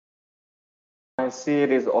I see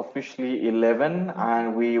it is officially 11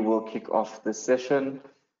 and we will kick off the session.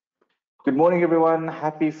 Good morning, everyone.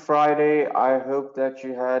 Happy Friday. I hope that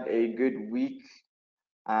you had a good week.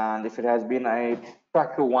 And if it has been a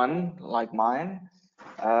tracker one like mine,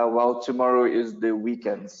 well, tomorrow is the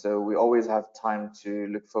weekend. So we always have time to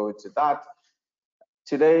look forward to that.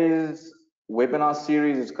 Today's webinar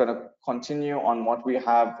series is going to continue on what we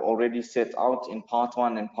have already set out in part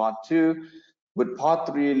 1 and part 2. With part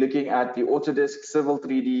 3 looking at the Autodesk Civil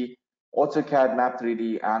 3D, AutoCAD Map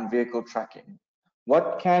 3D, and vehicle tracking.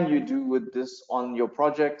 What can you do with this on your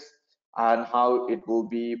projects and how it will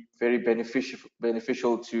be very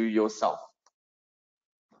beneficial to yourself.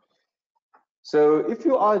 So if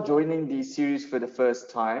you are joining the series for the first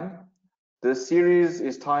time, the series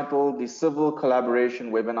is titled the Civil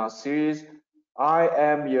Collaboration Webinar Series. I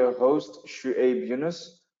am your host, Shuaib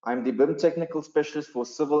Yunus. I'm the BIM Technical Specialist for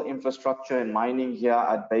Civil Infrastructure and Mining here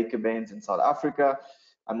at Baker Baines in South Africa.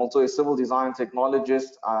 I'm also a civil design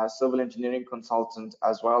technologist, a civil engineering consultant,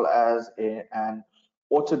 as well as an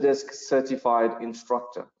Autodesk certified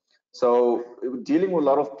instructor. So dealing with a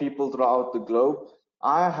lot of people throughout the globe,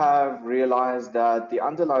 I have realized that the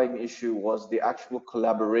underlying issue was the actual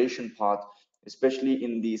collaboration part, especially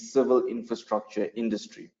in the civil infrastructure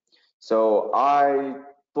industry. So I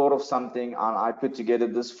thought of something and I put together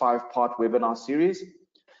this 5-part webinar series.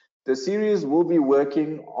 The series will be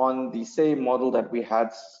working on the same model that we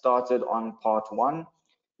had started on part 1.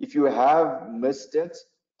 If you have missed it,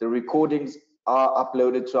 the recordings are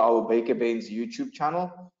uploaded to our Baker Baines YouTube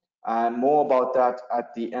channel, and more about that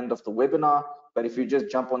at the end of the webinar. But if you just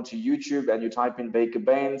jump onto YouTube and you type in Baker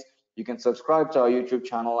Baines, you can subscribe to our YouTube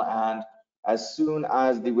channel, and as soon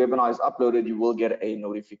as the webinar is uploaded, you will get a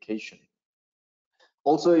notification.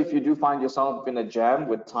 Also, if you do find yourself in a jam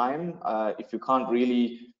with time, if you can't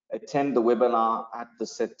really attend the webinar at the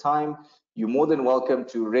set time, you're more than welcome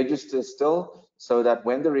to register still, so that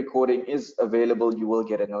when the recording is available, you will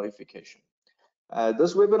get a notification.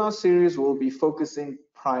 This webinar series will be focusing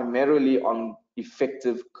primarily on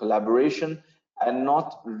effective collaboration and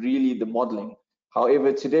not really the modeling.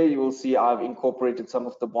 However, today you will see I've incorporated some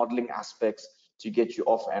of the modeling aspects to get you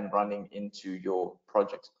off and running into your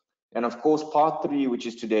project. And of course, part 3, which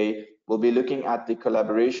is today, we'll be looking at the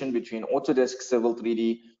collaboration between Autodesk Civil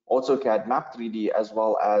 3D, AutoCAD Map 3D, as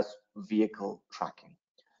well as vehicle tracking.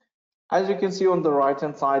 As you can see on the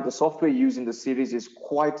right-hand side, the software used in the series is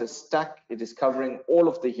quite a stack. It is covering all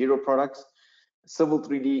of the hero products: Civil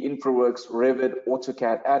 3D, Infraworks, Revit,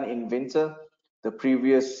 AutoCAD, and Inventor. The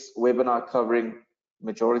previous webinar covering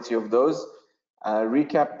majority of those.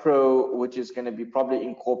 Recap Pro, which is going to be probably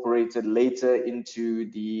incorporated later into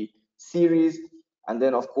the series. And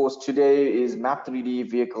then, of course, today is Map 3D,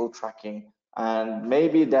 vehicle tracking. And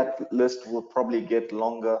maybe that list will probably get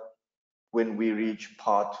longer when we reach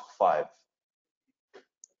part 5.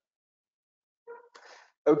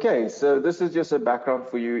 Okay, so this is just a background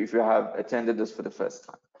for you if you have attended this for the first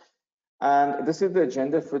time. And this is the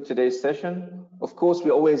agenda for today's session. Of course, we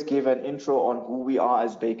always give an intro on who we are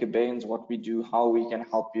as Baker Baines, what we do, how we can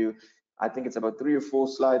help you. I think it's about 3 or 4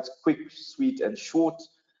 slides, quick, sweet, and short.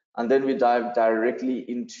 And then we dive directly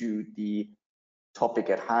into the topic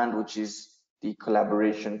at hand, which is the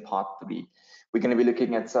collaboration part 3. We're going to be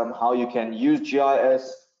looking at how you can use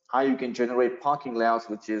GIS, how you can generate parking layouts,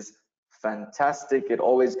 which is fantastic. It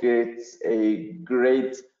always gets a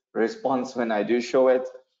great response when I do show it.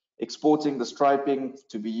 Exporting the striping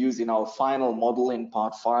to be used in our final model in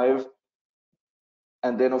part 5.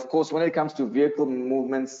 And then, of course, when it comes to vehicle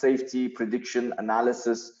movement, safety, prediction,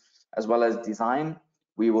 analysis, as well as design,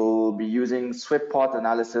 we will be using swept part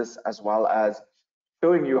analysis, as well as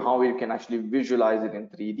showing you how you can actually visualize it in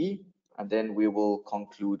 3D. And then we will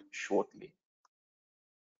conclude shortly.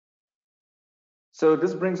 So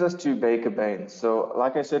this brings us to Baker Baines. So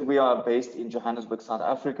like I said, we are based in Johannesburg, South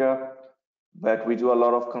Africa, but we do a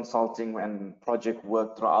lot of consulting and project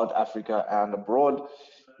work throughout Africa and abroad.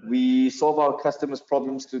 We solve our customers'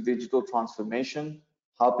 problems through digital transformation,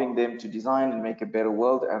 helping them to design and make a better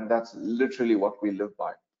world, and that's literally what we live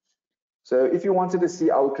by. So if you wanted to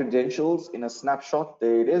see our credentials in a snapshot,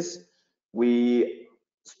 there it is. We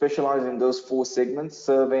specialize in those 4 segments: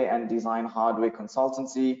 survey and design hardware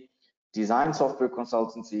consultancy, design software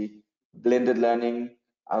consultancy, blended learning,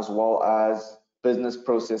 as well as business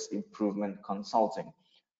process improvement consulting.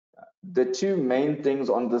 The 2 main things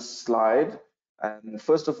on this slide, and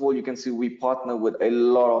first of all, you can see we partner with a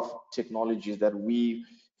lot of technologies that we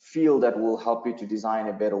feel that will help you to design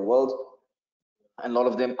a better world. And a lot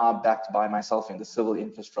of them are backed by myself in the civil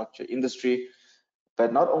infrastructure industry.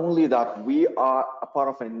 But not only that, we are a part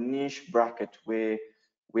of a niche bracket where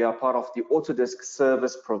We are part of the Autodesk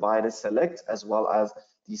Service Provider Select, as well as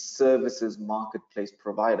the Services Marketplace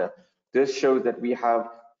Provider. This shows that we have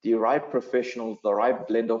the right professionals, the right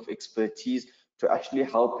blend of expertise to actually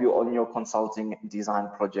help you on your consulting design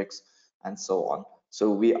projects and so on.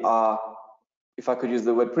 So we are, if I could use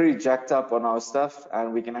the word, pretty jacked up on our stuff,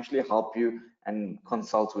 and we can actually help you and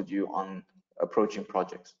consult with you on approaching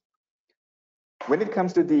projects. When it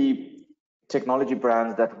comes to the technology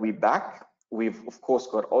brands that we back, we've of course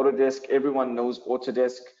got Autodesk. Everyone knows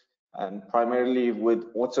Autodesk, and primarily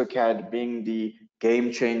with AutoCAD being the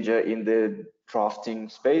game changer in the drafting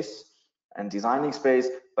space and designing space,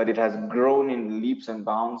 but it has grown in leaps and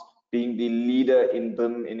bounds, being the leader in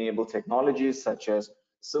BIM-enabled technologies such as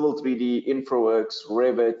Civil 3D, Infraworks,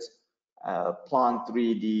 Revit, Plant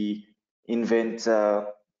 3D, Inventor,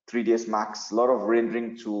 3ds Max, a lot of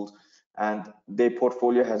rendering tools, and their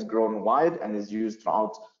portfolio has grown wide and is used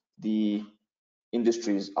throughout the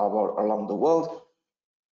industries along the world.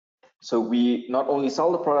 So we not only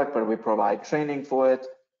sell the product, but we provide training for it.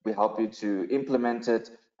 We help you to implement it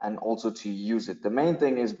and also to use it. The main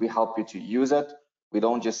thing is we help you to use it. We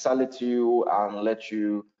don't just sell it to you and let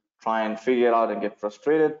you try and figure it out and get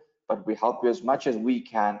frustrated, but we help you as much as we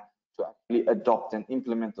can to actually adopt and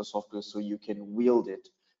implement the software so you can wield it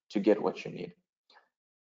to get what you need.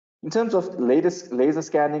 In terms of latest laser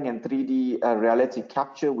scanning and 3D reality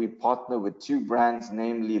capture, we partner with two brands,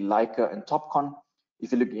 namely Leica and Topcon.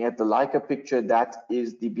 If you're looking at the Leica picture, that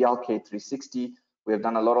is the BLK 360. We have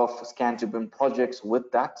done a lot of scan to BIM projects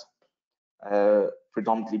with that,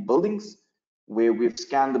 predominantly buildings, where we've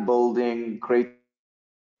scanned the building, created,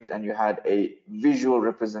 and you had a visual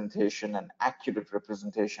representation, an accurate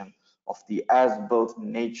representation of the as-built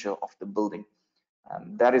nature of the building.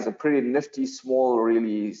 That is a pretty nifty, small,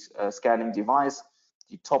 really scanning device.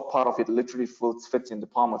 The top part of it literally fits in the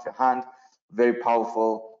palm of your hand. Very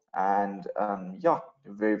powerful and yeah,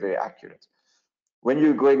 very, very accurate. When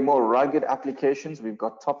you're going more rugged applications, we've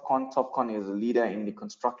got Topcon. Topcon is a leader in the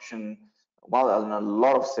construction, well, in a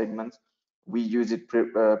lot of segments. We use it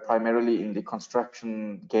primarily in the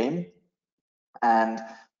construction game. And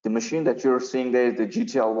the machine that you're seeing there is the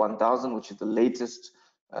GTL 1000, which is the latest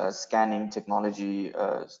scanning technology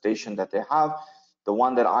station that they have. The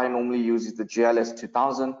one that I normally use is the GLS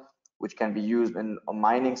 2000, which can be used in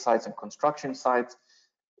mining sites and construction sites.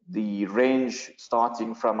 The range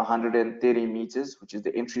starting from 130 meters, which is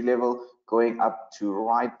the entry level, going up to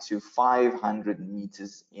right to 500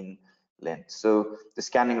 meters in length. So the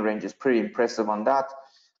scanning range is pretty impressive on that.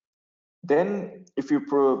 Then if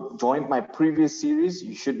you joined my previous series,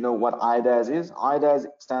 you should know what IDAS is. IDAS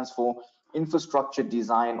stands for Infrastructure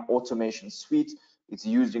Design Automation Suite. It's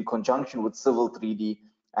used in conjunction with Civil 3D,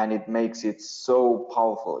 and it makes it so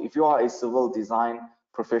powerful. If you are a civil design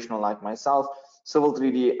professional like myself, Civil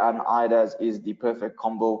 3D and IDAS is the perfect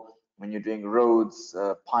combo when you're doing roads,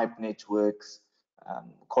 pipe networks,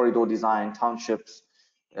 corridor design, townships,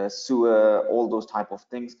 sewer, all those type of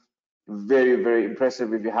things. Very, very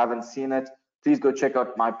impressive. If you haven't seen it, please go check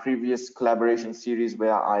out my previous collaboration series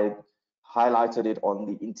where I highlighted it on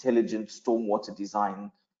the Intelligent Stormwater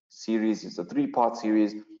Design series. It's a 3-part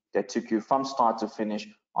series that took you from start to finish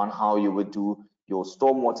on how you would do your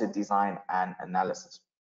stormwater design and analysis.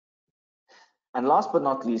 And last but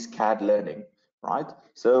not least, CAD learning, right?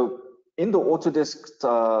 So in the Autodesk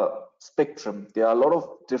spectrum, there are a lot of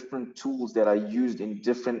different tools that are used in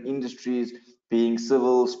different industries, being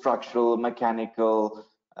civil, structural, mechanical,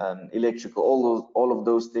 electrical, all of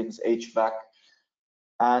those things, HVAC.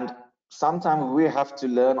 And sometimes we have to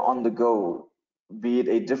learn on the go, be it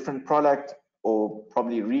a different product or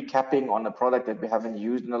probably recapping on a product that we haven't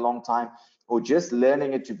used in a long time, or just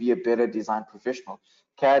learning it to be a better design professional.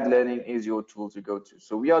 CAD learning is your tool to go to.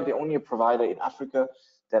 So we are the only provider in Africa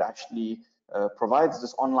that actually provides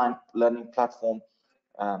this online learning platform,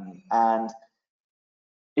 and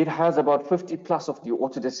it has about 50 plus of the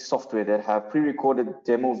Autodesk software that have pre-recorded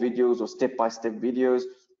demo videos or step-by-step videos,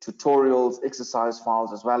 tutorials, exercise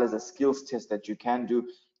files, as well as a skills test that you can do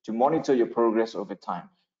to monitor your progress over time.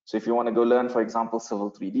 So if you want to go learn, for example,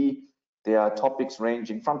 Civil 3D, there are topics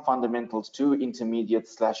ranging from fundamentals to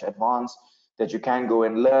intermediate/advanced that you can go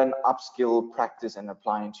and learn, upskill, practice, and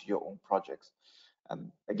apply into your own projects.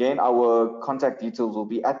 Again, our contact details will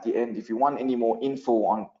be at the end. If you want any more info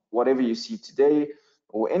on whatever you see today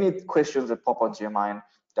or any questions that pop onto your mind,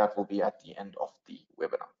 that will be at the end of the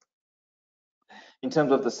webinar. In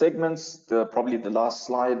terms of the segments, probably the last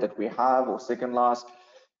slide that we have, or second last,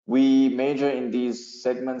 we major in these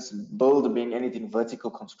segments, build being anything vertical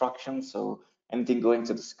construction, so anything going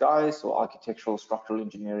to the sky, so architectural, structural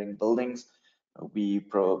engineering, buildings. We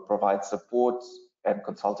provide support and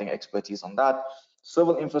consulting expertise on that.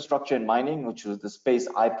 Civil infrastructure and mining, which is the space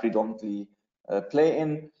I predominantly play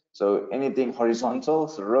in. So anything horizontal,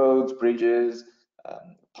 so roads, bridges,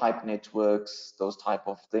 pipe networks, those type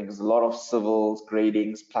of things. A lot of civils,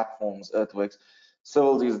 gradings, platforms, earthworks.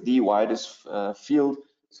 Civils is the widest field,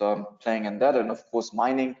 so I'm playing in that, and of course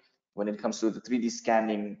mining when it comes to the 3D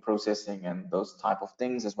scanning, processing, and those type of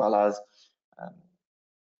things, as well as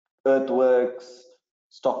earthworks,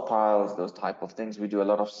 stockpiles, those type of things. We do a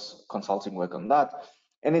lot of consulting work on that.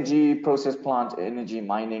 Energy process plant, energy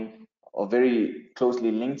mining are very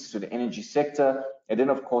closely linked to the energy sector. And then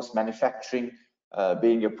of course, manufacturing,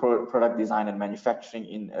 being a product design and manufacturing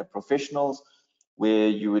in professionals, where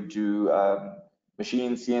you would do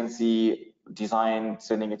machine CNC design,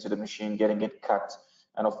 sending it to the machine, getting it cut,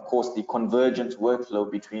 and of course the convergent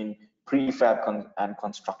workflow between prefab and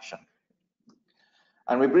construction.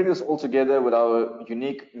 And we bring this all together with our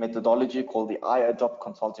unique methodology called the I Adopt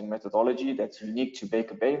Consulting methodology that's unique to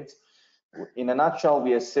Baker Baines. In a nutshell,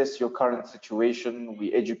 we assess your current situation,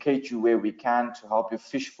 we educate you where we can to help you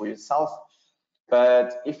fish for yourself.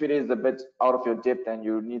 But if it is a bit out of your depth and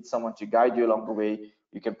you need someone to guide you along the way,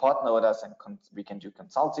 you can partner with us and we can do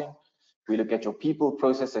consulting. We look at your people,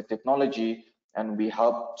 process, and technology, and we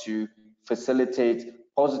help to facilitate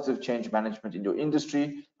positive change management in your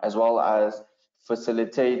industry, as well as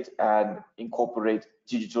facilitate and incorporate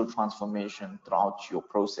digital transformation throughout your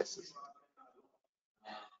processes.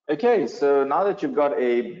 Okay, so now that you've got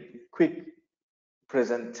a quick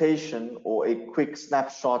presentation or a quick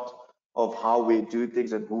snapshot of how we do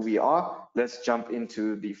things and who we are, let's jump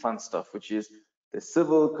into the fun stuff, which is the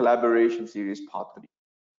Civil Collaboration Series Part 3.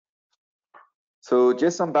 So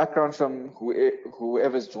just some background from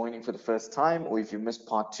whoever's joining for the first time, or if you missed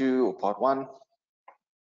Part 2 or Part 1.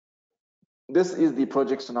 This is the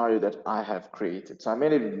project scenario that I have created. So I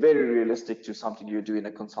made it very realistic to something you do in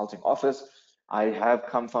a consulting office. I have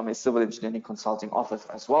come from a civil engineering consulting office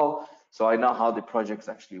as well, so I know how the projects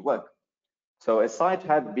actually work. So a site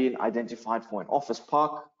had been identified for an office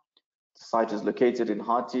park. The site is located in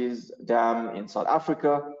Harties Dam in South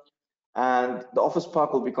Africa, and the office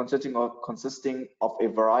park will be consisting of a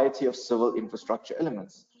variety of civil infrastructure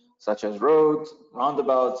elements, such as roads,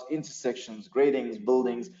 roundabouts, intersections, gradings,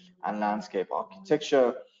 buildings, and landscape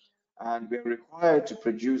architecture. And we are required to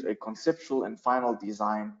produce a conceptual and final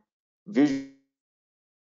design visual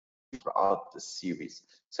throughout the series.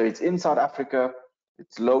 So it's in South Africa,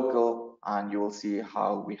 it's local, and you will see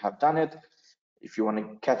how we have done it. If you want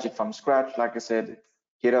to catch it from scratch, like I said,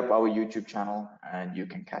 hit up our YouTube channel and you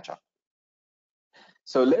can catch up.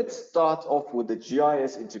 So let's start off with the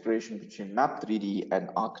GIS integration between Map 3D and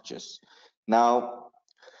ArcGIS. Now,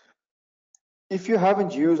 if you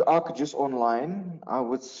haven't used ArcGIS online, I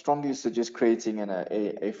would strongly suggest creating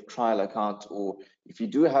a trial account, or if you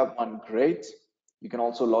do have one, great. You can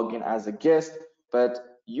also log in as a guest,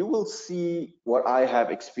 but you will see what I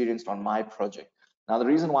have experienced on my project. Now, the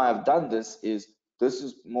reason why I've done this is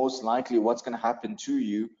most likely what's going to happen to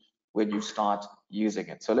you when you start using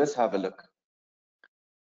it. So let's have a look.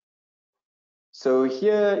 So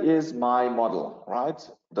here is my model, right?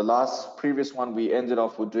 The previous one, we ended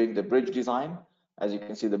off with doing the bridge design. As you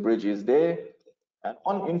can see, the bridge is there. And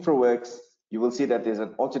on Infraworks, you will see that there's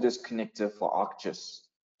an Autodesk connector for ArcGIS.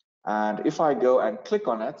 And if I go and click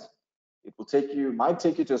on it, it will might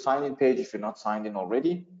take you to a sign-in page if you're not signed in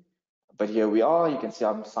already. But here we are, you can see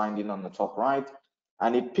I'm signed in on the top right,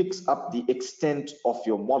 and it picks up the extent of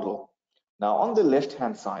your model. Now on the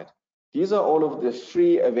left-hand side, these are all of the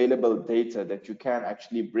free available data that you can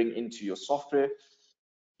actually bring into your software.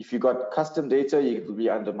 If you got custom data, it will be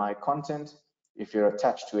under My Content. If you're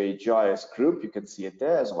attached to a GIS group, you can see it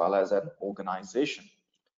there, as well as an organization.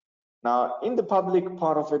 Now, in the public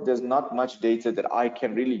part of it, there's not much data that I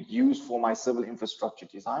can really use for my civil infrastructure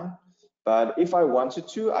design. But if I wanted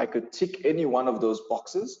to, I could tick any one of those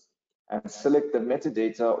boxes and select the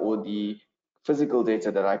metadata or the physical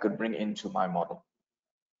data that I could bring into my model.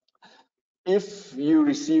 If you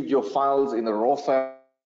received your files in a raw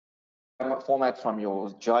format from your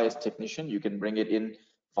GIS technician, you can bring it in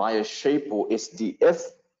via shape or SDS.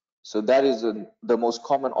 So that is the most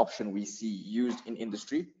common option we see used in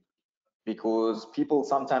industry, because people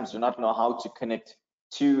sometimes do not know how to connect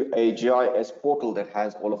to a GIS portal that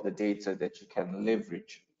has all of the data that you can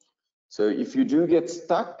leverage. So if you do get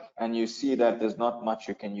stuck and you see that there's not much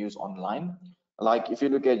you can use online, like if you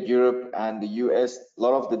look at Europe and the US, a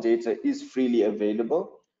lot of the data is freely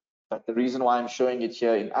available. But the reason why I'm showing it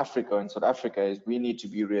here in Africa, in South Africa, is we need to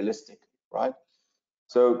be realistic, right?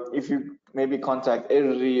 So if you maybe contact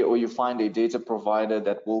Esri or you find a data provider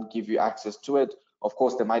that will give you access to it, Of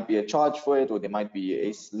course, there might be a charge for it, or there might be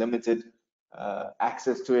a limited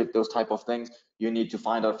access to it, those type of things. You need to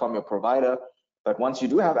find out from your provider. But once you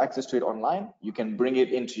do have access to it online, you can bring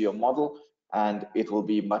it into your model and it will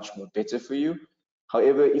be much more better for you.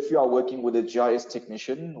 However, if you are working with a GIS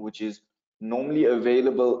technician, which is normally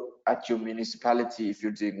available at your municipality if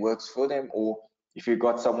you're doing works for them, or if you've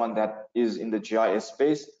got someone that is in the GIS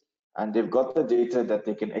space and they've got the data that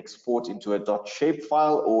they can export into a .shape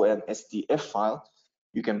file or an SDF file,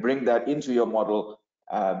 you can bring that into your model,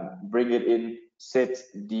 bring it in, set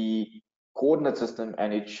the coordinate system,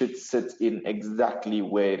 and it should sit in exactly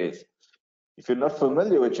where it is. If you're not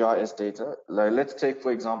familiar with GIS data, let's take,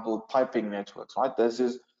 for example, piping networks, right? This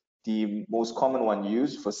is the most common one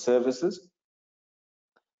used for services.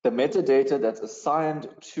 The metadata that's assigned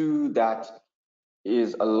to that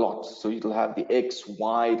is a lot. So it'll have the X,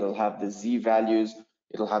 Y, it'll have the Z values,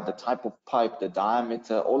 it'll have the type of pipe, the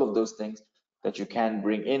diameter, all of those things that you can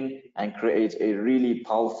bring in and create a really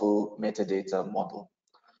powerful metadata model.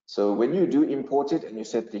 So when you do import it and you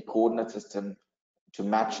set the coordinate system to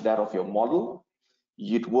match that of your model,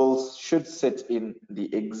 it should sit in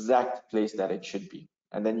the exact place that it should be.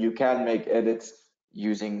 And then you can make edits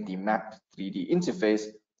using the Map 3D interface,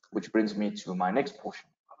 which brings me to my next portion.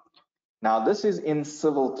 Now this is in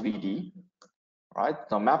Civil 3D, right?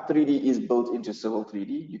 Now Map 3D is built into Civil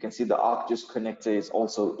 3D. You can see the ArcGIS connector is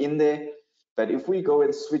also in there. But if we go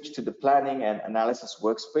and switch to the planning and analysis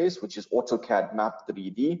workspace, which is AutoCAD Map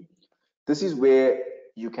 3D, this is where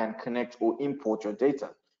you can connect or import your data.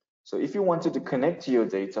 So if you wanted to connect to your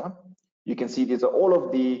data, you can see these are all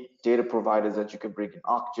of the data providers that you can bring in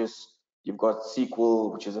ArcGIS. You've got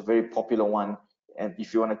SQL, which is a very popular one. And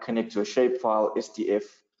if you want to connect to a shapefile, SDF,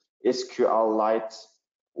 SQLite,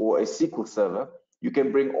 or a SQL server, you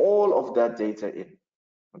can bring all of that data in,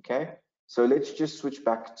 okay? So let's just switch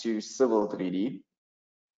back to Civil 3D.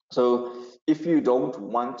 So if you don't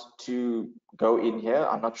want to go in here,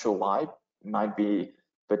 I'm not sure why, you might be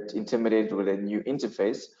a bit intimidated with a new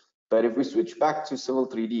interface, but if we switch back to Civil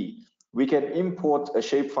 3D, we can import a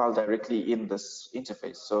shapefile directly in this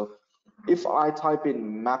interface. So if I type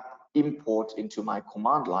in map import into my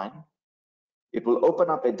command line, it will open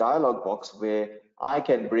up a dialog box where I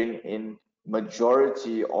can bring in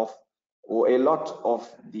majority of or a lot of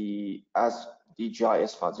the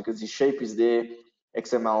GIS files, because the shape is there,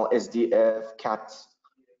 XML, SDF, CAT,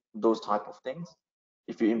 those type of things.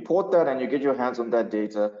 If you import that and you get your hands on that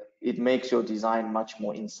data, it makes your design much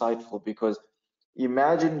more insightful, because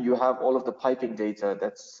imagine you have all of the piping data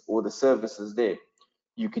or the services there.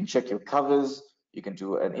 You can check your covers, you can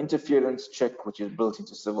do an interference check, which is built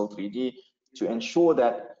into Civil 3D to ensure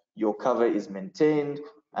that your cover is maintained,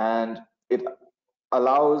 and it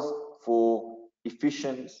allows for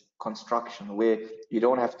efficient construction where you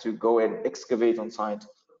don't have to go and excavate on site,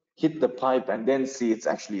 hit the pipe, and then see it's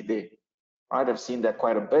actually there, right? I've seen that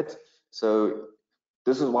quite a bit. So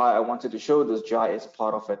this is why I wanted to show this GIS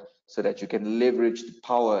part of it, so that you can leverage the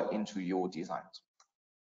power into your designs.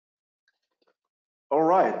 All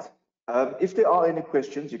right. If there are any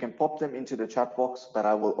questions, you can pop them into the chat box, but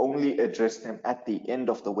I will only address them at the end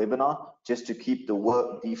of the webinar, just to keep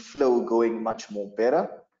the flow going much more better.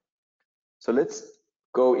 So let's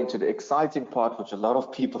go into the exciting part, which a lot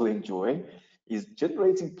of people enjoy, is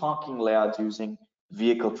generating parking layouts using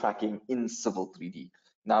vehicle tracking in Civil 3D.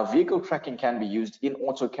 Now, vehicle tracking can be used in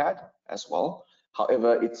AutoCAD as well.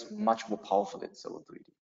 However, it's much more powerful in Civil 3D.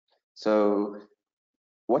 So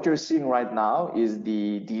what you're seeing right now is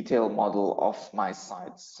the detail model of my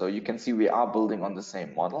sites. So you can see we are building on the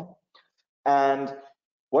same model. And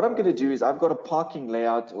what I'm going to do is I've got a parking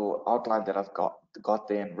layout or outline that I've got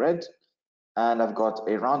there in red, and I've got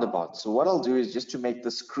a roundabout. So what I'll do is, just to make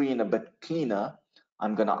the screen a bit cleaner,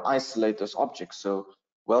 I'm going to isolate those objects. So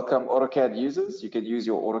welcome AutoCAD users. You can use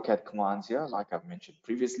your AutoCAD commands here, like I've mentioned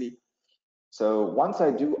previously. So once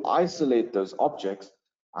I do isolate those objects,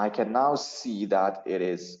 I can now see that it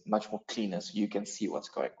is much more cleaner, so you can see what's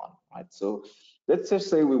going on, right? So let's just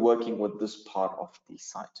say we're working with this part of the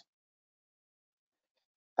site.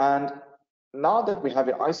 And now that we have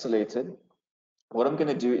it isolated, what I'm going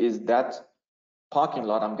to do is that parking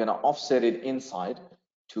lot, I'm going to offset it inside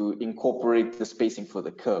to incorporate the spacing for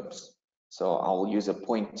the curbs. So I'll use a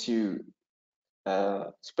 0.2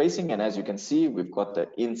 spacing, and as you can see, we've got the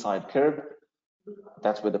inside curb.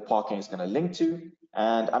 That's where the parking is going to link to.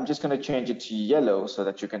 And I'm just going to change it to yellow so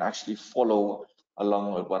that you can actually follow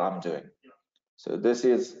along with what I'm doing. So this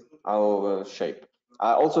is our shape.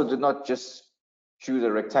 I also did not just choose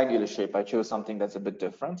a rectangular shape. I chose something that's a bit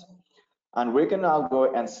different. And we're going to now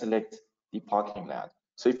go and select the parking layout.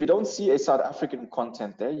 So if you don't see a South African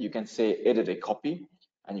content there, you can say edit a copy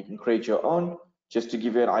and you can create your own. Just to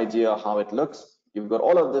give you an idea how it looks, you've got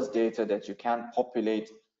all of this data that you can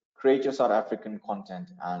populate, create your South African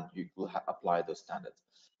content, and you will apply those standards.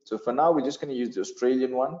 So for now, we're just going to use the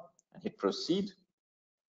Australian one and hit proceed,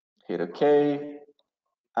 hit OK,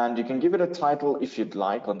 and you can give it a title if you'd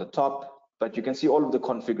like on the top, but you can see all of the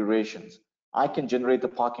configurations. I can generate the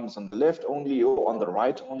parkings on the left only or on the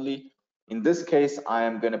right only. In this case, I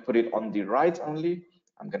am going to put it on the right only.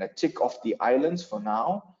 I'm going to tick off the islands for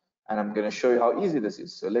now, and I'm going to show you how easy this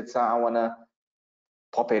is. So let's say I want to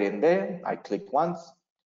pop it in there. I click once,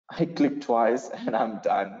 I click twice, and I'm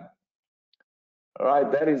done. All right,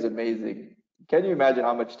 that is amazing. Can you imagine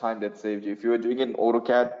how much time that saved you? If you were doing it in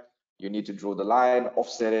AutoCAD, you need to draw the line,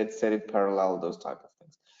 offset it, set it parallel, those type of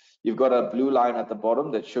things. You've got a blue line at the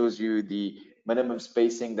bottom that shows you the minimum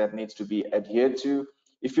spacing that needs to be adhered to.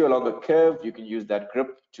 If you're along a curve, you can use that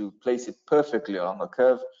grip to place it perfectly along a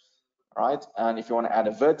curve, right? And if you want to add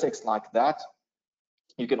a vertex like that,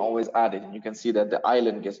 you can always add it. And you can see that the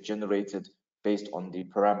island gets generated based on the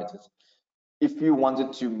parameters. If you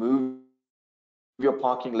wanted to move your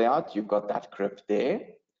parking layout, you've got that grip there.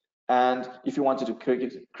 And if you wanted to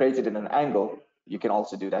create it in an angle, you can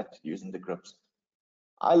also do that using the grips.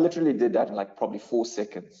 I literally did that in like probably 4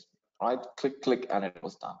 seconds, right? Click, click, and it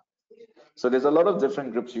was done. So there's a lot of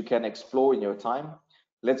different grips you can explore in your time.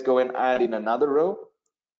 Let's go and add in another row.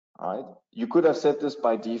 All right. You could have set this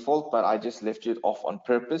by default, but I just left it off on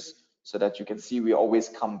purpose so that you can see we always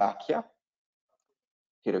come back here.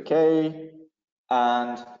 Hit OK.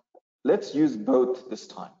 And let's use both this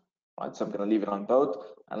time. Right. So I'm going to leave it on both,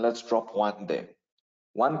 and let's drop one there.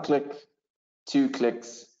 1 click, 2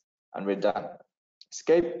 clicks, and we're done.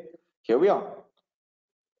 Escape. Here we are.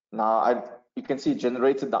 Now you can see it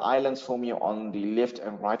generated the islands for me on the left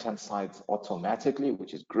and right hand sides automatically,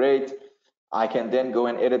 which is great. I can then go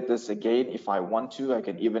and edit this again if I want to. I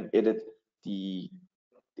can even edit the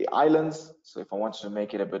islands. So if I wanted to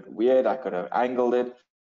make it a bit weird, I could have angled it.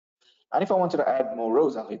 And if I wanted to add more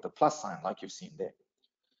rows, I'll hit the plus sign like you've seen there.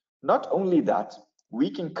 Not only that, we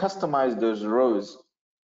can customize those rows.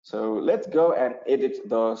 So let's go and edit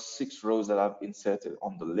the 6 rows that I've inserted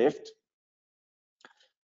on the left.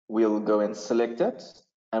 We'll go and select it,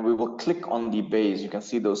 and we will click on the base. You can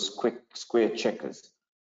see those quick square checkers.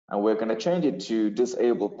 And we're going to change it to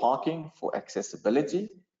disable parking for accessibility,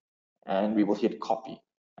 and we will hit copy.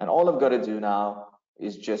 And all I've got to do now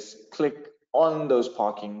is just click on those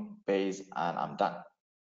parking bays, and I'm done.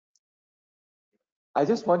 I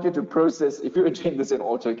just want you to process, if you were doing this in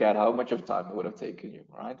AutoCAD, how much of time it would have taken you,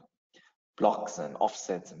 right? Blocks and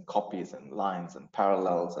offsets and copies and lines and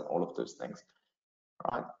parallels and all of those things,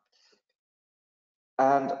 right?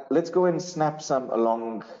 And let's go and snap some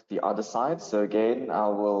along the other side. So again, I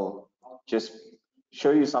will just show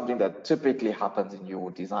you something that typically happens in your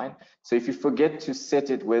design. So if you forget to set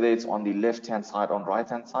it, whether it's on the left-hand side or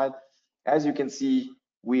right-hand side, as you can see,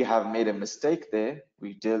 we have made a mistake there.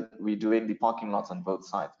 We're doing the parking lots on both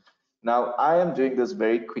sides. Now, I am doing this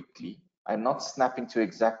very quickly. I'm not snapping to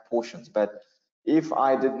exact portions, but if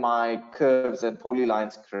I did my curves and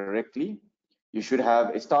polylines correctly, you should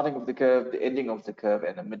have a starting of the curve, the ending of the curve,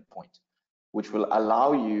 and a midpoint, which will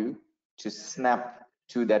allow you to snap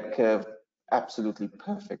to that curve absolutely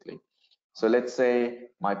perfectly. So let's say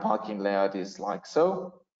my parking layout is like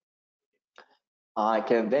so. I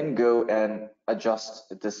can then go and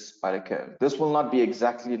adjust this by the curve. This will not be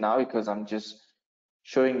exactly now because I'm just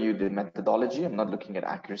showing you the methodology. I'm not looking at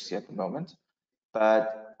accuracy at the moment,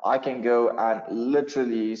 but I can go and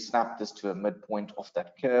literally snap this to a midpoint of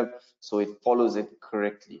that curve so it follows it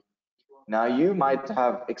correctly. Now you might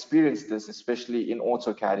have experienced this, especially in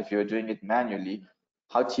AutoCAD, if you're doing it manually,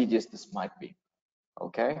 how tedious this might be,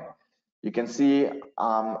 okay? You can see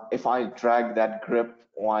if I drag that grip,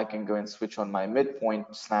 or I can go and switch on my midpoint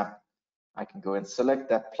snap, I can go and select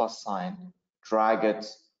that plus sign, drag it,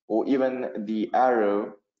 or even the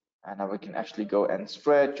arrow, and now we can actually go and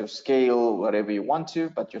stretch or scale whatever you want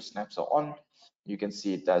to, but your snaps are on. You can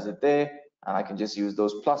see it does it there, and I can just use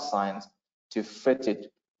those plus signs to fit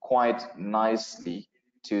it quite nicely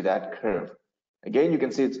to that curve. Again, you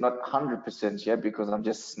can see it's not 100% yet because I'm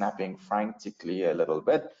just snapping frantically a little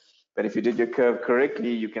bit. But if you did your curve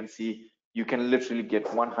correctly, you can see you can literally get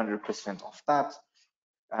 100% of that.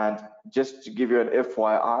 And just to give you an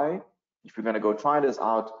FYI, if you're going to go try this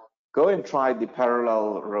out, go and try the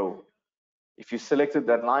parallel row. If you selected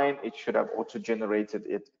that line, it should have auto-generated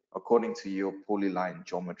it according to your polyline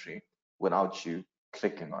geometry without you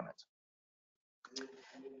clicking on it.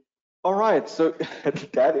 All right, so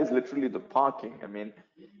that is literally the parking. I mean,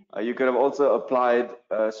 You could have also applied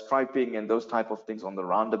striping and those type of things on the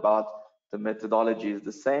roundabout. The methodology is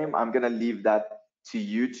the same. I'm going to leave that to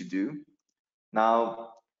you to do.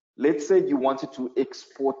 Now, let's say you wanted to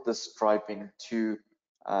export the striping to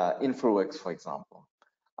Infraworks, for example.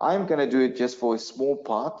 I'm going to do it just for a small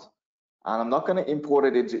part, and I'm not going to import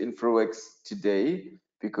it into Infraworks today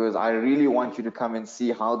because I really want you to come and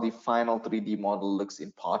see how the final 3D model looks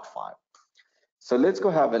in part 5. So let's go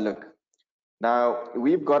have a look. Now,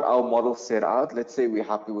 we've got our model set out. Let's say we're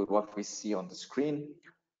happy with what we see on the screen.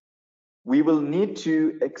 We will need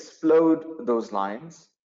to explode those lines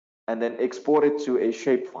and then export it to a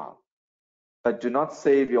shapefile. But do not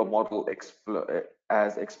save your model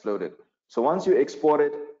as exploded. So once you export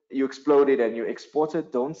it, you explode it and you export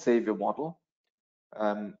it, don't save your model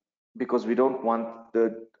because we don't want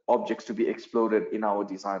the objects to be exploded in our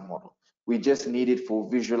design model. We just need it for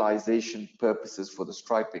visualization purposes for the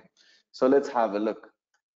striping. So let's have a look.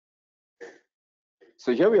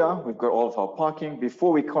 So here we are, we've got all of our parking.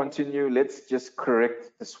 Before we continue, let's just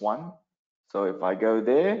correct this one. So if I go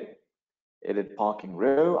there, edit parking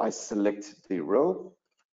row, I select the row,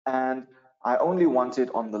 and I only want it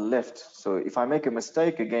on the left. So if I make a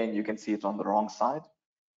mistake, again, you can see it on the wrong side.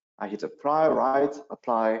 I hit apply, right,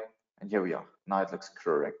 apply, and here we are. Now it looks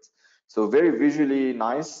correct. So very visually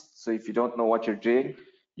nice. So if you don't know what you're doing,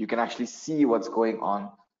 you can actually see what's going on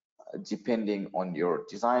depending on your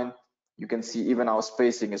design. You can see even our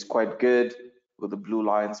spacing is quite good with the blue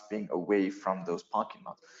lines being away from those parking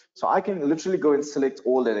lots. So I can literally go and select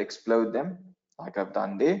all and explode them like I've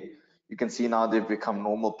done there. You can see now they've become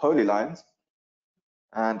normal polylines.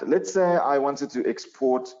 And let's say I wanted to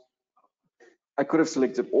export, I could have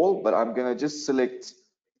selected all, but I'm gonna just select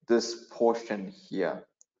this portion here,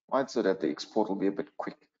 right? So that the export will be a bit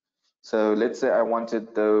quick. So let's say I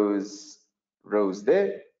wanted those rows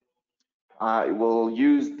there. I will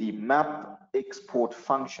use the map export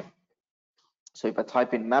function. So if I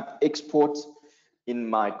type in map export in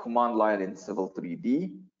my command line in Civil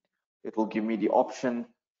 3D, it will give me the option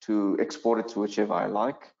to export it to whichever I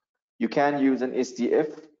like. You can use an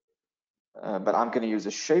SDF, but I'm going to use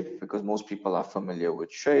a shape because most people are familiar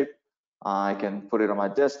with shape. I can put it on my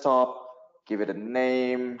desktop, give it a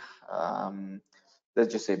name.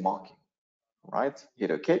 Let's just say marking, right? Hit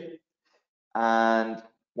OK. And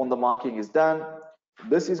when the marking is done,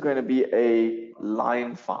 this is going to be a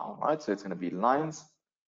line file, right? So it's going to be lines.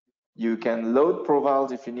 You can load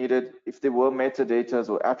profiles if you need it. If there were metadata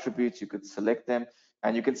or attributes, you could select them.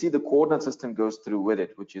 And you can see the coordinate system goes through with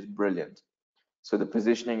it, which is brilliant. So the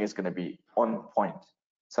positioning is going to be on point.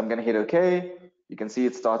 So I'm going to hit OK. You can see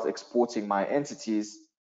it starts exporting my entities,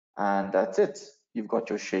 and that's it. You've got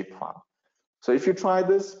your shape file. So if you try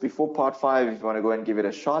this before part 5, if you want to go and give it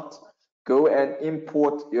a shot, go and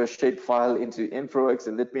import your shapefile into Infraworks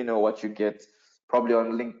and let me know what you get, probably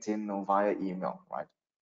on LinkedIn or via email, right?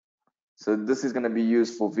 So this is going to be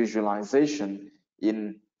used for visualization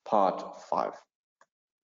in part 5.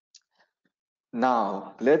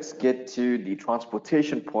 Now, let's get to the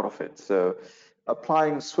transportation part of it. So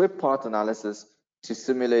applying swept path analysis to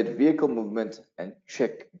simulate vehicle movement and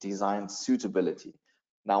check design suitability.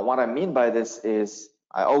 Now, what I mean by this is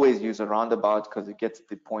I always use a roundabout because it gets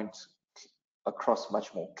the point across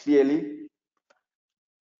much more clearly.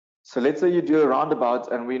 So let's say you do a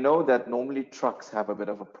roundabout, and we know that normally trucks have a bit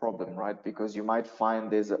of a problem, right? Because you might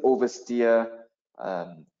find there's an oversteer,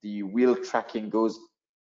 the wheel tracking goes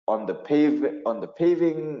on the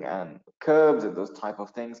paving and curbs and those type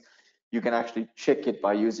of things. You can actually check it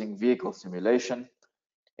by using vehicle simulation.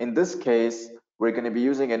 In this case, we're going to be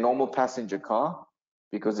using a normal passenger car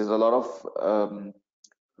because there's a lot of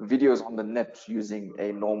videos on the net using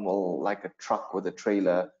a normal, like a truck with a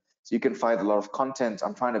trailer. So you can find a lot of content.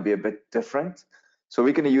 I'm trying to be a bit different. So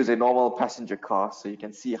we're going to use a normal passenger car so you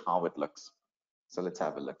can see how it looks. So let's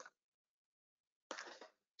have a look.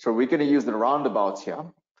 So we're going to use the roundabout here,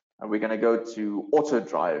 and we're going to go to auto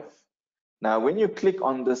drive. Now, when you click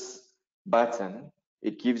on this button,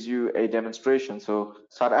 it gives you a demonstration. So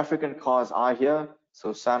South African cars are here. So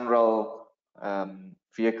Sanrail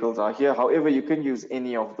vehicles are here. However, you can use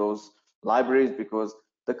any of those libraries because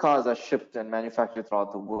the cars are shipped and manufactured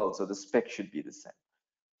throughout the world. So the spec should be the same.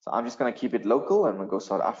 So I'm just going to keep it local and we'll go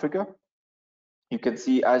South Africa. You can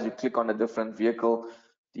see as you click on a different vehicle,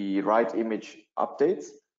 the right image updates.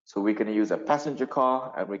 So we're going to use a passenger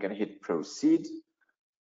car and we're going to hit proceed.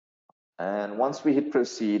 And once we hit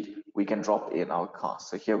proceed, we can drop in our car.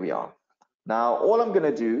 So here we are. Now, all I'm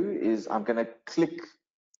going to do is I'm going to click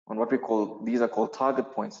on what we call, these are called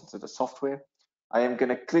target points into the software. I am going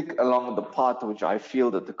to click along the path which I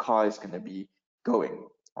feel that the car is going to be going,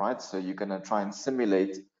 right? So you're going to try and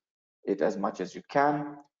simulate it as much as you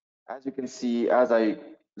can. As you can see, as I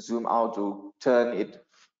zoom out to turn, it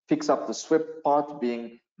picks up the swept part,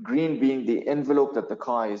 being green being the envelope that the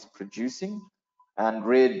car is producing, and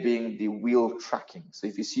red being the wheel tracking. So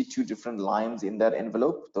if you see two different lines in that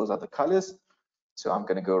envelope, those are the colors. So I'm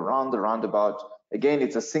going to go around the roundabout. Again,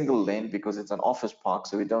 it's a single lane because it's an office park,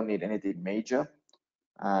 so we don't need anything major.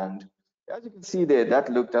 And as you can see there,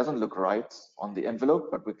 that doesn't look right on the envelope,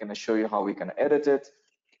 but we're going to show you how we can edit it,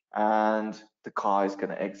 and the car is going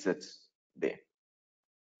to exit there.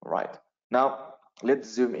 Right. Now, let's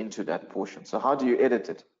zoom into that portion. So how do you edit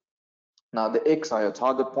it? Now, the X are your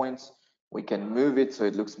target points. We can move it so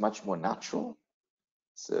it looks much more natural.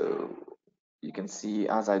 So you can see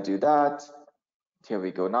as I do that, here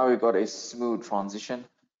we go. Now we've got a smooth transition.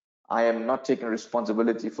 I am not taking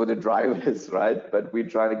responsibility for the drivers, right? But we're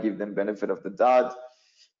trying to give them benefit of the doubt.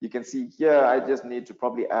 You can see here, I just need to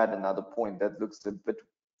probably add another point that looks a bit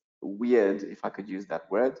weird, if I could use that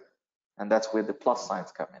word. And that's where the plus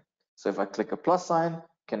signs come in. So if I click a plus sign,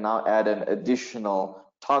 can now add an additional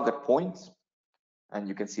target point. And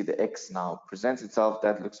you can see the X now presents itself.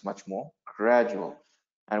 That looks much more gradual.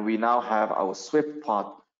 And we now have our swept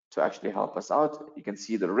part to actually help us out. You can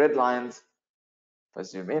see the red lines. If I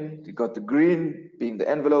zoom in, you got the green being the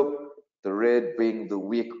envelope, the red being the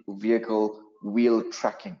vehicle wheel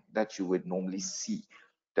tracking that you would normally see.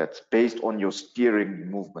 That's based on your steering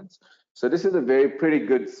movements. So this is a pretty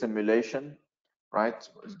good simulation, right?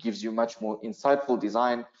 It gives you much more insightful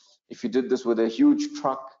design. If you did this with a huge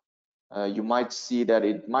truck, you might see that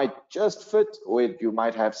it might just fit, or you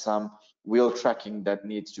might have some wheel tracking that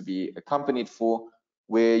needs to be accompanied for,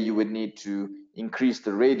 where you would need to increase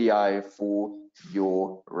the radii for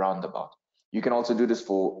your roundabout. You can also do this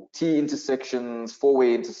for T intersections,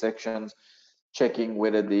 four-way intersections, checking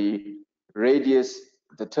whether the radius,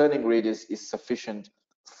 the turning radius is sufficient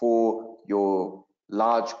for your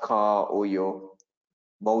large car or your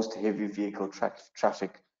most heavy vehicle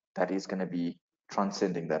traffic that is going to be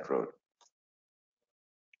transcending that road.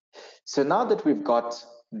 So now that we've got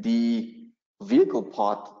the vehicle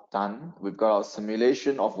part done, we've got our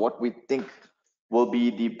simulation of what we think will be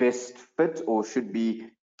the best fit or should be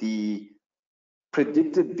the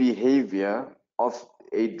predicted behavior of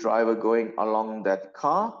a driver going along that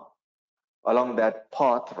path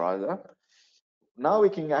rather. Now we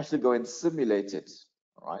can actually go and simulate it,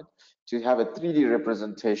 right, to have a 3D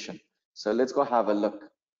representation. So let's go have a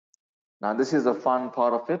look. Now this is the fun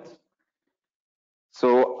part of it.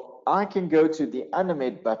 So I can go to the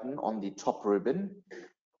Animate button on the top ribbon,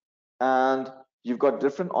 and you've got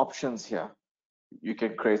different options here. You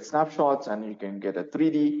can create snapshots and you can get a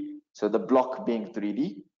 3D. So the block being 3D,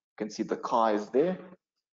 you can see the car is there,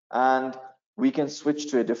 and we can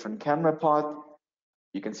switch to a different camera path.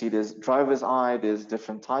 You can see there's driver's eye, there's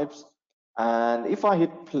different types. And if I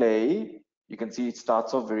hit play, you can see it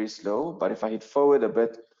starts off very slow, but if I hit forward a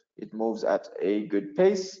bit, it moves at a good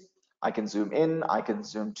pace. I can zoom in, I can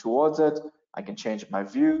zoom towards it, I can change my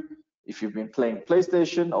view. If you've been playing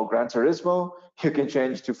PlayStation or Gran Turismo, you can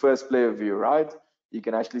change to first player view, right? You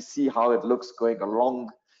can actually see how it looks going along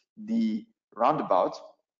the roundabout,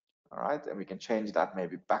 all right? And we can change that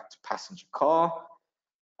maybe back to passenger car.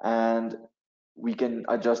 And we can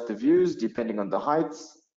adjust the views depending on the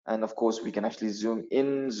heights. And of course, we can actually zoom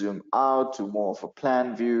in, zoom out to more of a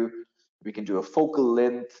plan view. We can do a focal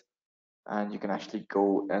length, and you can actually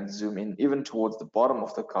go and zoom in even towards the bottom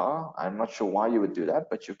of the car. I'm not sure why you would do that,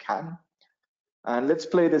 but you can. And let's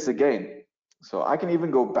play this again. So I can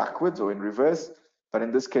even go backwards or in reverse, but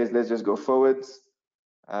in this case, let's just go forwards.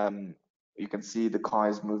 You can see the car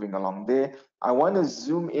is moving along there. I want to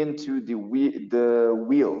zoom into the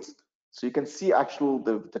wheels, so you can see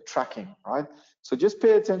the tracking, right? So just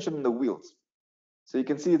pay attention in the wheels. So you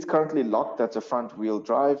can see it's currently locked. That's a front wheel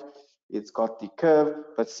drive. It's got the curve,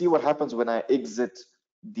 but see what happens when I exit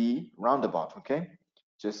the roundabout, okay?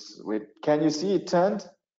 Just wait. Can you see it turned,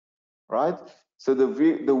 right? So the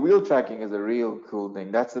wheel tracking is a real cool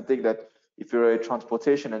thing. That's the thing that if you're a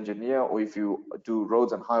transportation engineer or if you do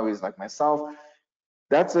roads and highways like myself,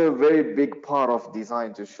 that's a very big part of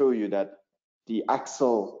design to show you that the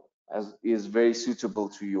axle is very suitable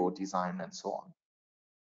to your design and so on.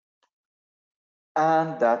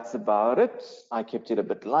 And that's about it. I kept it a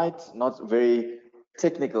bit light, not very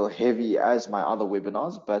technical heavy as my other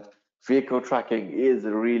webinars, but vehicle tracking is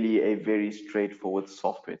really a very straightforward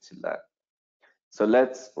software to learn. So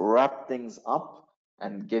let's wrap things up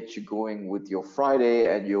and get you going with your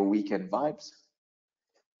Friday and your weekend vibes.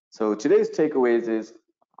 So today's takeaways is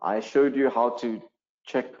I showed you how to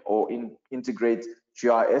check or integrate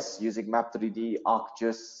GIS using Map3D,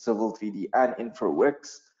 ArcGIS, Civil 3D, and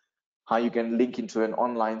Infraworks. how you can link into an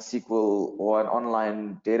online SQL or an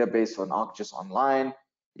online database on ArcGIS Online,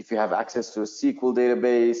 if you have access to a SQL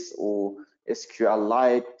database or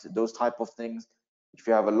SQLite, those type of things. If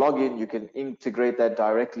you have a login, you can integrate that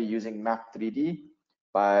directly using Map 3D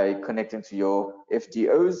by connecting to your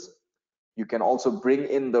FDOs. You can also bring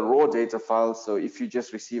in the raw data file. So if you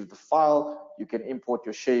just receive the file, you can import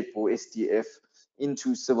your shape or SDF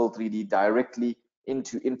into Civil 3D directly,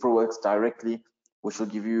 into Infraworks directly, which will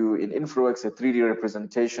give you in Infraworks a 3D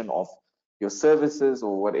representation of your services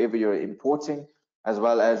or whatever you're importing, as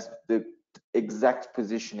well as the exact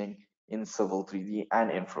positioning in Civil 3D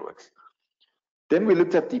and Infraworks. Then we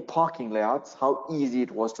looked at the parking layouts, how easy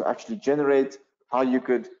it was to actually generate, how you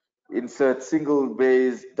could insert single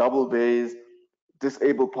bays, double bays,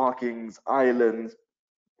 disable parkings, islands,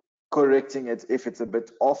 correcting it if it's a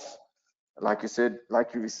bit off. Like you said,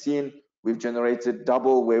 like you've seen, we've generated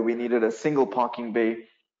double where we needed a single parking bay,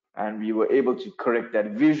 and we were able to correct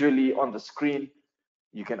that visually on the screen.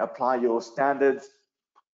 You can apply your standards.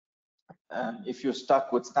 If you're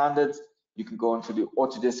stuck with standards, you can go into the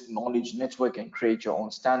Autodesk Knowledge Network and create your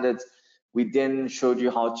own standards. We then showed you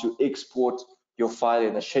how to export your file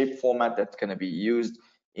in a shape format that's going to be used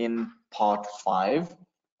in part 5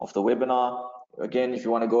 of the webinar. Again, if you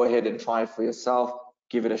want to go ahead and try it for yourself,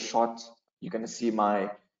 give it a shot. You're going to see my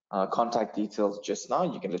contact details just now.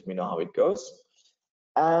 You can let me know how it goes.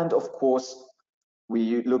 And of course,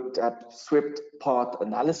 we looked at swept path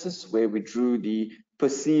analysis, where we drew the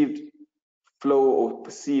perceived flow or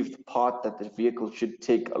perceived path that the vehicle should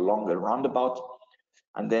take along a roundabout.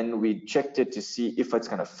 And then we checked it to see if it's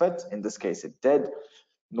going to fit. In this case, it did.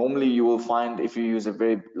 Normally, you will find if you use a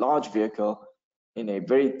very large vehicle in a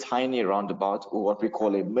very tiny roundabout, or what we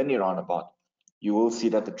call a mini roundabout, you will see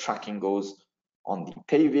that the tracking goes on the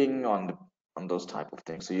paving, on those type of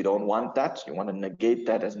things. So you don't want that. You want to negate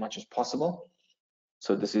that as much as possible.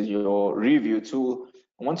 So this is your review tool.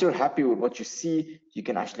 And once you're happy with what you see, you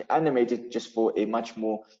can actually animate it just for a much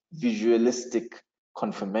more visualistic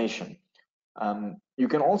confirmation. You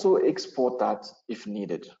can also export that if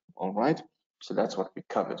needed. All right. So that's what we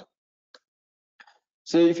covered.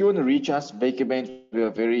 So if you want to reach us, Baker Bains, we are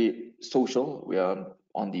very social. We are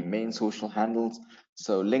on the main social handles.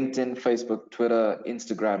 So LinkedIn, Facebook, Twitter,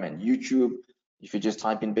 Instagram, and YouTube. If you just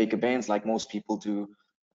type in Baker Bains, like most people do,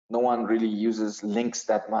 no one really uses links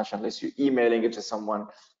that much unless you're emailing it to someone.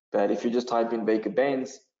 But if you just type in Baker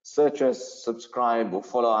Bains, search us, subscribe, or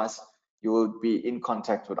follow us, you will be in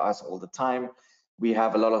contact with us all the time. We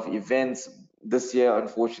have a lot of events this year,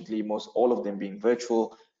 unfortunately, most all of them being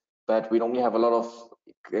virtual, but we normally have a lot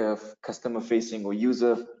of customer facing or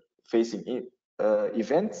user facing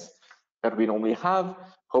events that we normally have.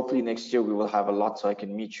 Hopefully next year we will have a lot, so I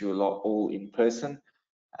can meet you a lot all in person.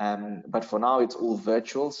 But for now, it's all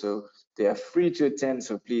virtual, so they are free to attend.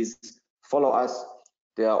 So please follow us.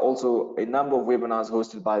 There are also a number of webinars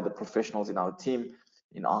hosted by the professionals in our team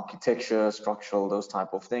in architecture, structural, those type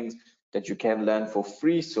of things that you can learn for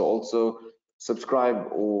free. So also subscribe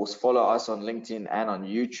or follow us on LinkedIn and on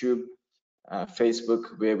YouTube,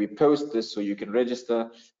 Facebook, where we post this, so you can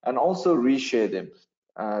register and also reshare them.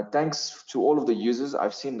 Thanks to all of the users.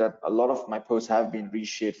 I've seen that a lot of my posts have been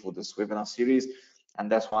reshared for this webinar series,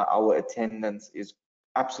 and that's why our attendance is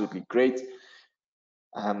absolutely great.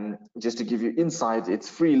 Just to give you insight, it's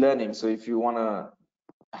free learning. So if you want to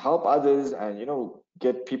help others and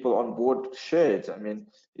get people on board, share it. I mean,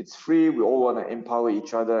 it's free. We all want to empower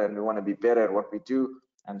each other and we want to be better at what we do,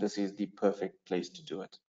 and this is the perfect place to do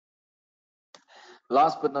it.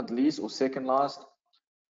 Last but not least, or second last,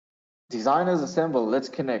 designers assemble, let's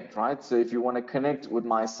connect, right? So if you want to connect with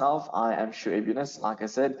myself, I am Shuaib Yunus. Like I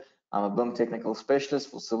said, I'm a BIM technical specialist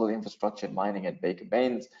for civil infrastructure and mining at Baker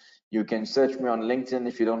Bains. You can search me on LinkedIn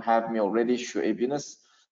if you don't have me already, Shuaib Yunus.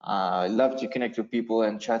 I love to connect with people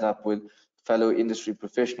and chat up with fellow industry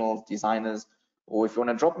professionals, designers, or if you want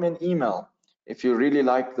to drop me an email. If you really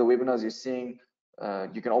like the webinars you're seeing,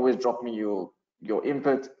 you can always drop me your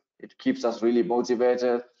input. It keeps us really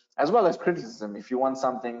motivated, as well as criticism. If you want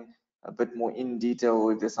something a bit more in detail,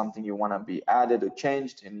 or if there's something you want to be added or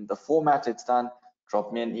changed in the format it's done,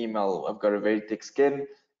 drop me an email. I've got a very thick skin,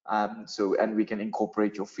 and we can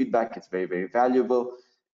incorporate your feedback. It's very, very valuable.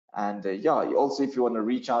 And yeah, also if you want to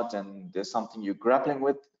reach out and there's something you're grappling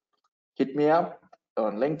with, hit me up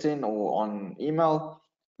on LinkedIn or on email.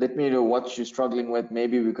 Let me know what you're struggling with.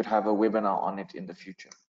 Maybe we could have a webinar on it in the future.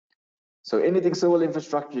 So anything civil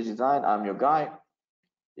infrastructure design, I'm your guy.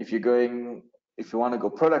 If you want to go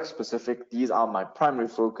product specific, these are my primary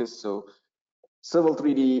focus. So Civil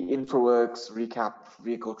 3D, Infraworks, Recap,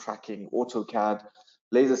 vehicle tracking, AutoCAD,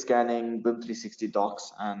 laser scanning, BIM 360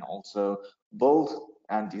 docs, and also build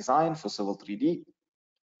and design for Civil 3D.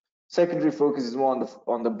 Secondary focus is more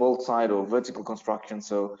on the build side or vertical construction,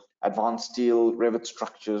 so advanced steel, Revit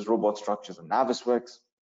structures, robot structures, and Navisworks.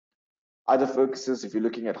 Other focuses, if you're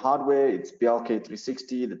looking at hardware, it's BLK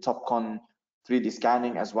 360, the TopCon 3D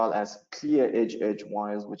scanning, as well as clear edge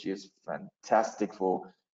wires, which is fantastic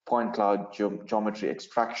for point cloud geometry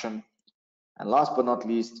extraction. And last but not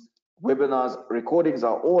least, webinars recordings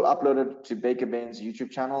are all uploaded to Baker Bain's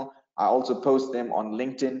YouTube channel. I also post them on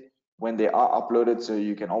LinkedIn when they are uploaded, so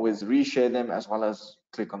you can always reshare them as well as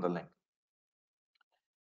click on the link.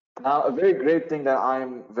 Now, a very great thing that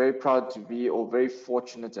I'm very proud to be, or very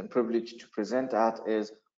fortunate and privileged to present at,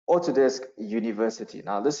 is Autodesk University.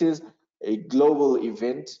 Now, this is a global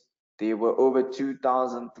event. There were over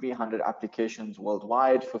 2,300 applications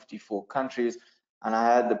worldwide, 54 countries, and I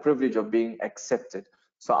had the privilege of being accepted.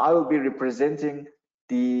 So I will be representing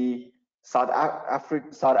the South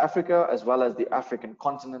Africa as well as the African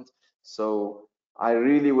continent. So I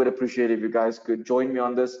really would appreciate if you guys could join me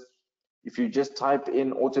on this. If you just type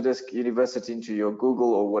in Autodesk University into your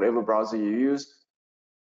Google or whatever browser you use,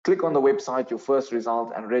 click on the website, your first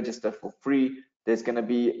result, and register for free. There's going to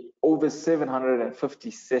be over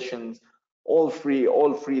 750 sessions, all free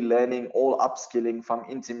learning, all upskilling from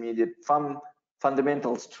intermediate, from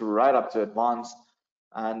fundamentals to right up to advanced.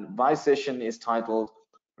 And my session is titled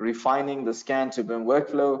Refining the Scan to BIM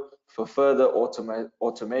Workflow for Further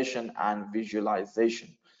Automation and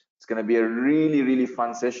Visualization. It's going to be a really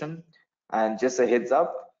fun session. And just a heads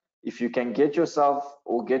up, if you can get yourself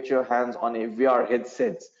or get your hands on a VR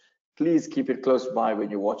headset, please keep it close by when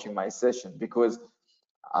you're watching my session, because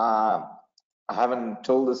I haven't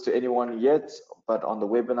told this to anyone yet, but on the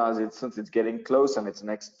webinars, since it's getting close and it's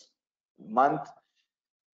next month,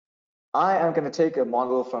 I am going to take a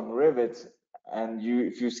model from Revit, and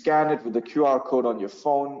if you scan it with the QR code on your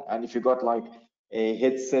phone, and if you got like a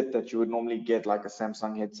headset that you would normally get, like a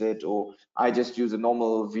Samsung headset, or I just use a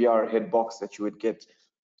normal VR head box that you would get,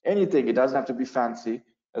 anything, it doesn't have to be fancy.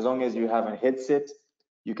 As long as you have a headset,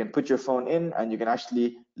 you can put your phone in and you can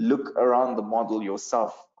actually look around the model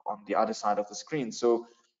yourself on the other side of the screen. So